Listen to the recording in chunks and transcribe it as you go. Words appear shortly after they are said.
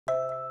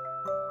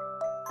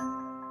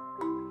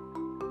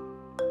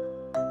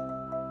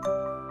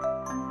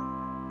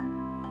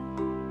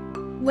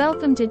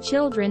Welcome to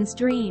Children's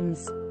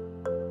Dreams.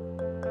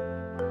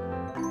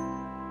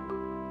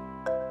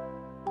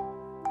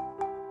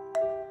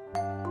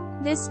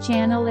 This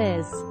channel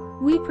is.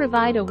 We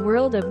provide a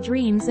world of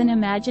dreams and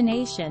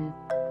imagination.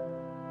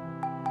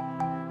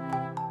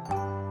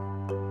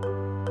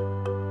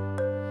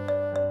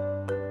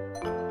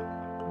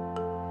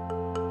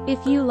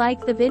 If you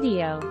like the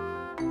video,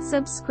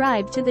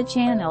 subscribe to the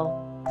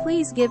channel.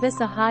 Please give us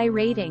a high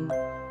rating.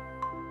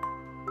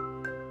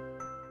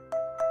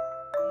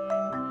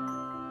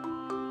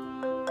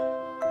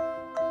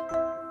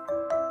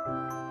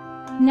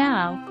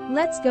 Now,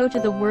 let's go to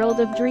the world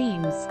of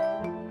dreams.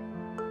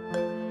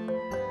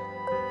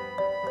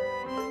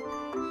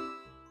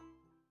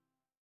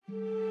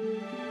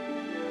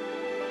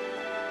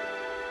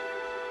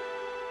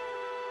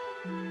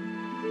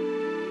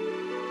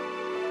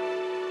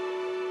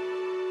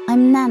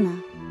 I'm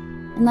Nana,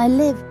 and I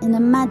live in a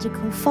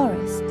magical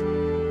forest.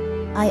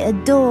 I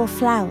adore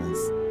flowers,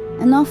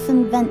 and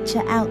often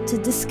venture out to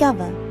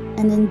discover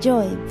and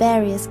enjoy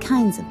various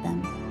kinds of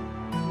them.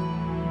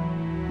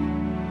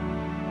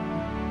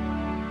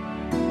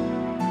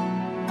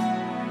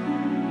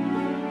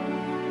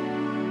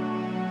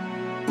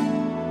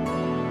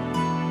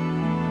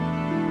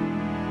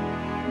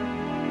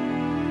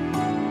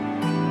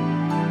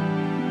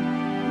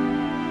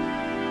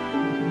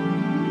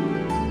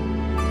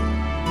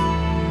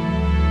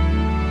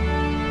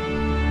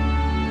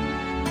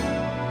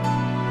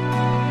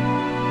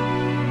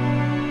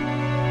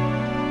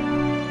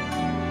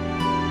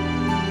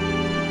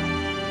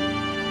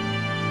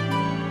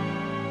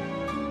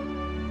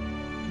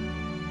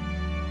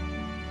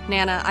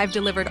 Nana, I've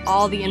delivered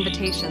all the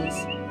invitations.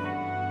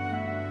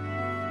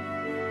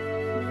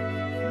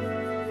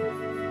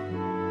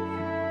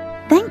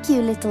 Thank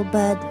you, little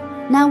bird.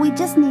 Now we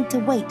just need to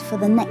wait for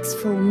the next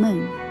full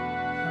moon.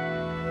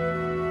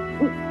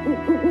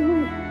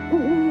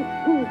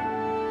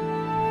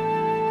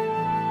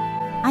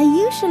 I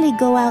usually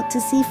go out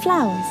to see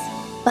flowers,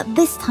 but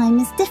this time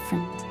is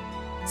different.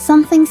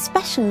 Something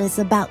special is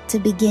about to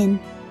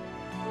begin.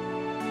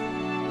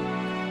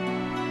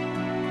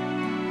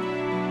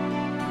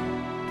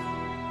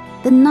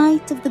 The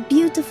night of the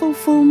beautiful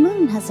full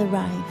moon has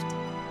arrived.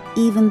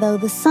 Even though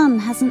the sun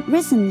hasn't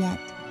risen yet,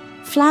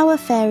 flower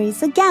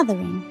fairies are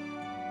gathering.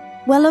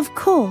 Well, of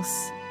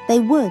course, they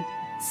would,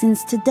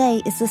 since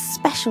today is a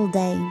special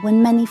day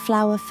when many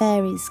flower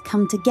fairies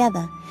come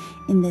together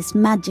in this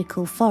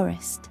magical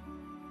forest.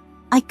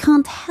 I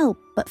can't help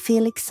but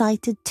feel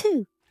excited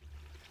too.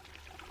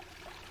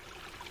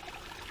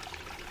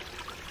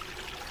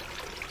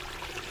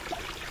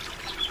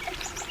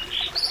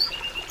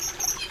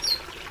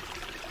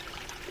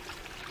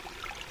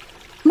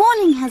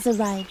 Morning has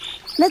arrived.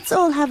 Let's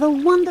all have a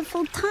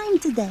wonderful time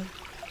today.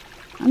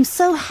 I'm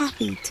so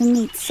happy to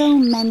meet so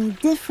many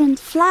different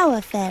flower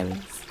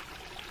fairies.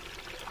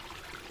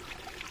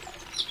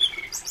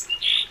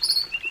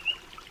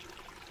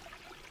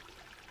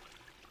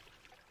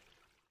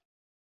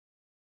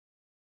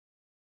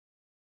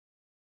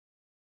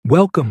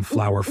 Welcome,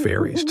 flower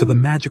fairies, to the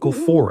magical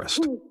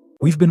forest.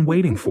 We've been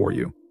waiting for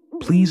you.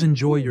 Please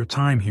enjoy your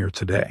time here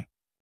today.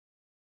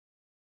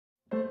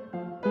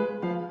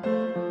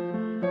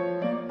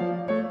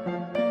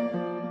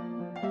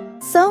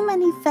 So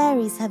many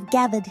fairies have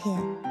gathered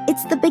here.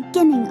 It's the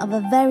beginning of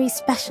a very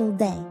special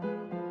day.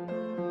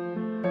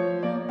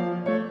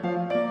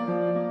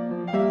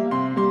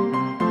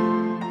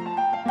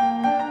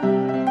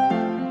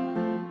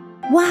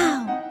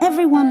 Wow,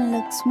 everyone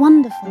looks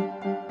wonderful.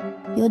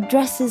 Your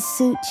dresses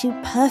suit you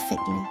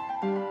perfectly.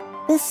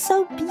 They're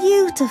so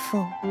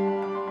beautiful.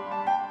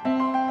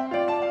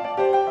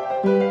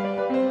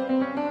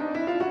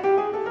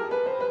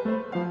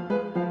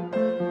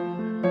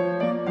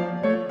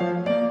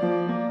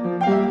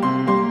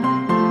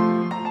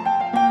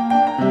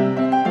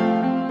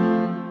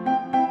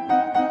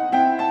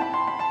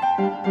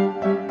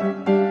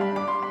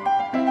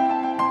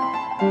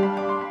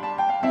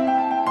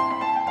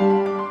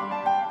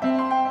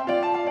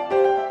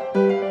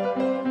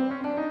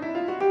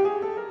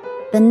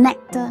 The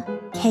nectar,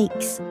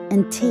 cakes,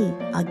 and tea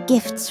are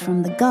gifts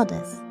from the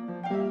goddess.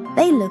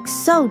 They look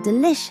so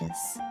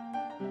delicious.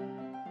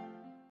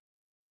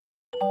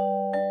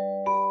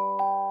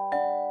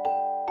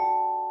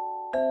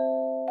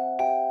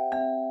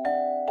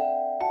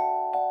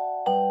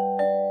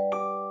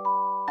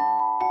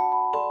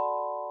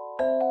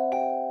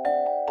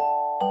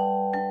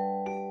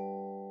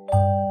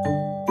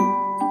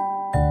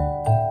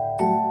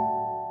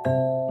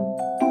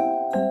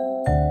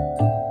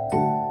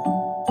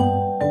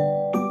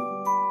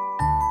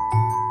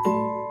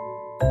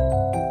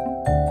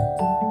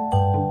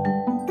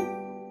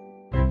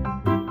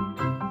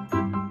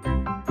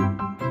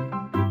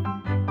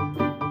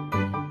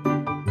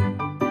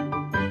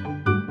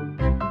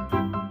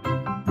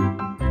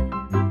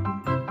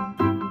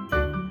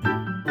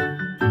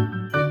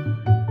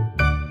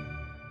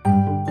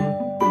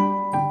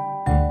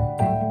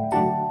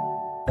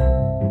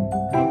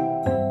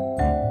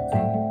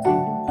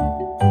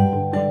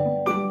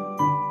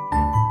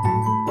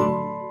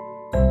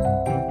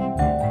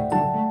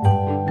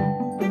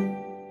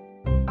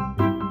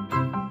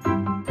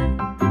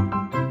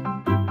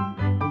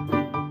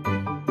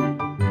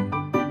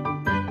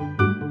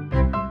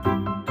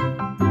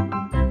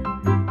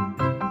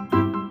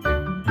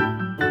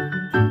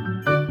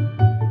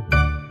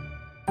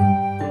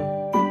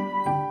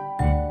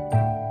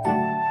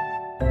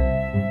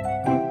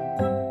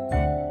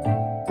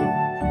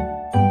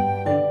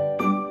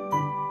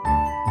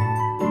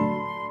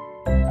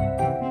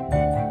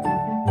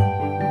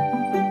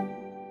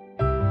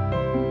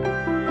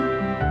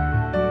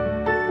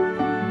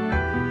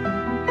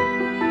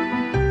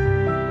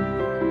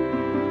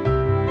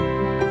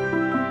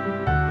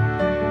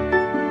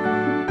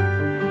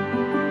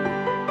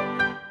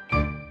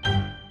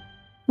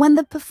 When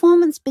the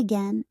performance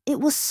began, it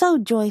was so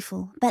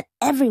joyful that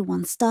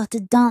everyone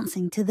started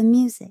dancing to the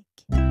music.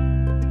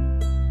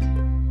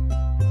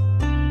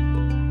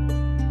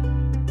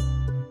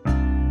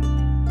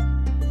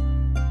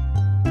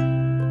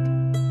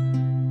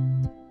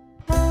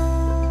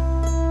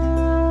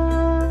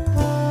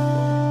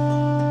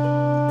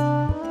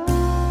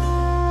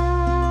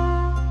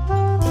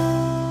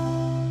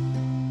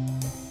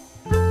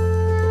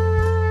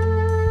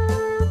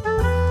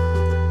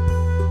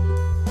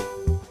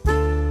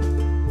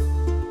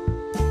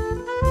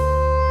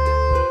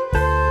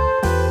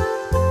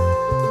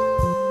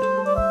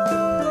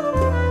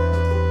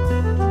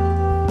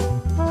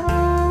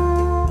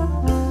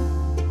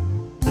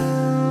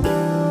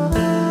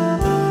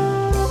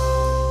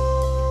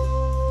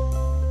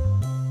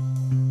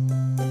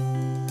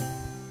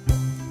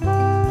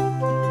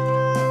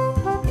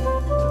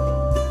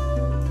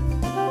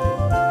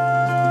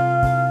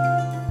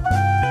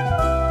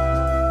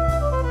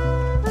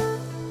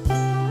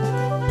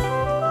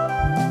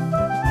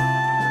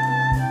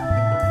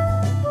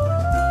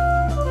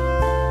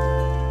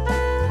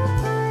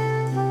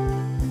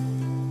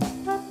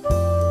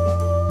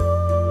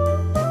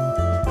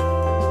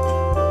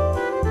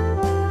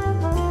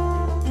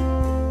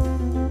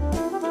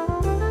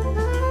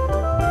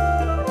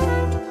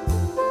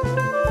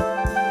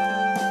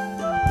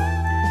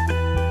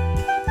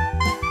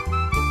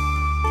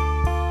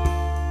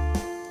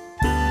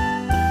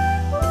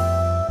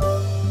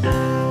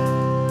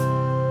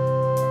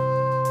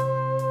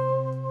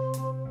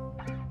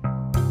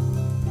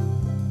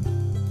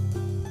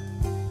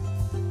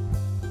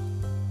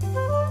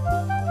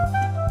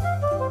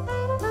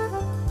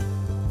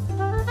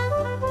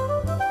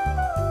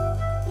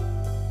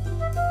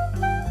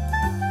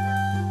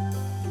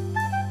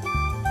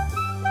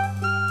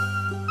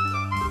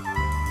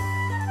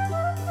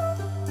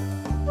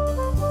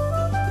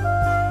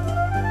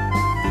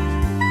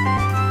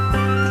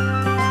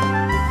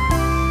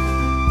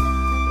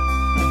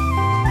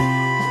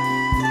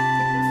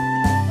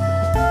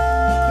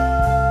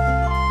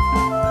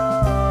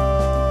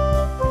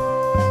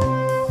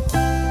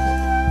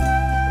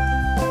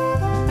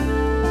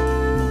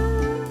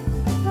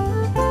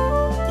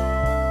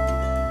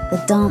 The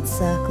dance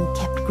circle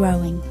kept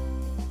growing.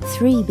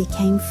 3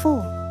 became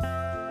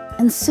 4.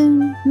 And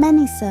soon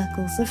many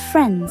circles of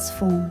friends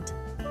formed.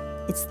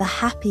 It's the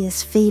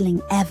happiest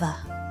feeling ever.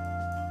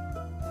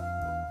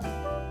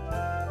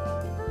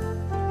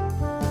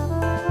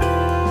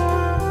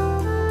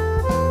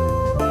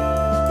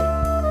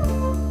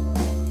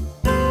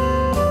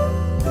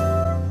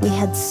 We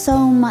had so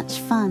much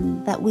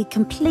fun that we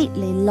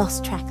completely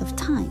lost track of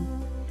time.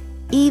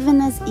 Even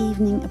as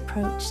evening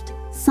approached,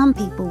 some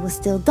people were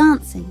still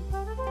dancing.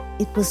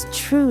 It was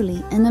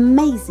truly an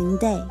amazing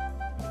day.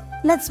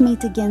 Let's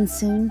meet again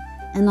soon,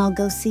 and I'll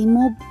go see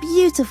more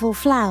beautiful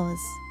flowers.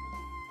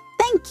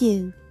 Thank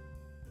you!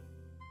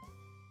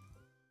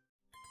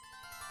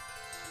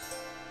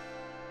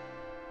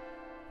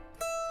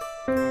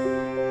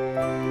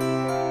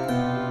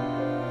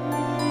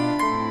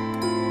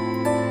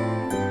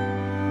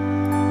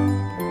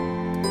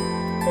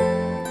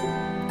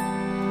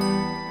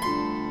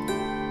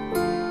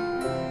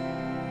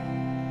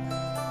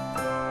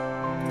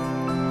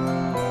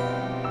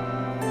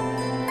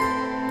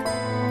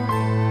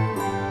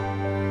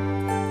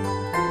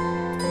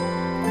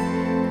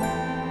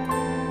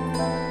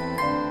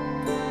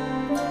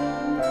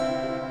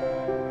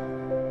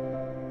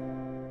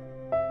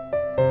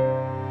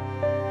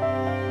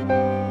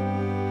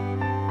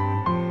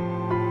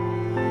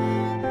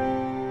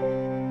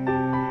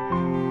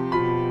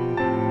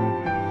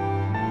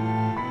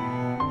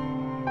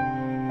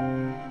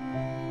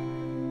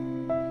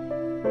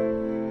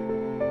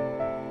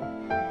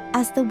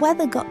 As the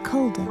weather got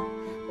colder,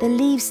 the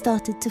leaves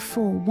started to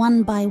fall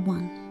one by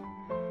one.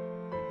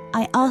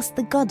 I asked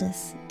the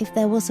goddess if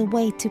there was a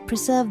way to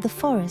preserve the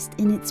forest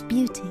in its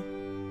beauty.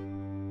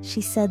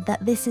 She said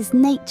that this is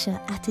nature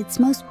at its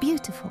most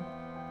beautiful.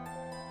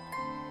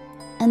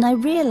 And I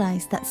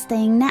realized that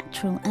staying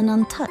natural and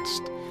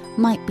untouched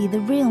might be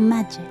the real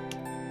magic.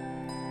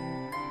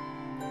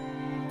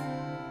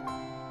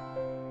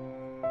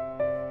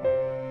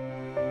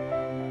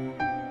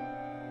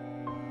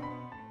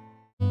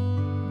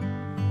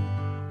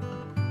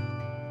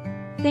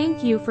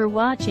 Thank you for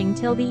watching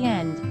till the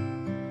end.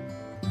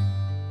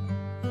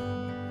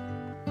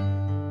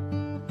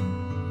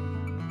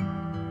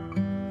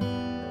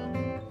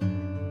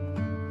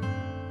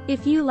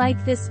 If you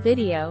like this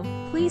video,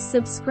 please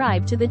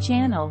subscribe to the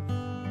channel.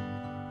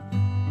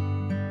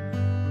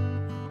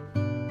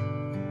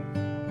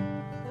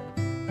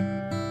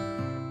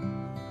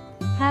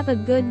 Have a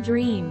good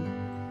dream.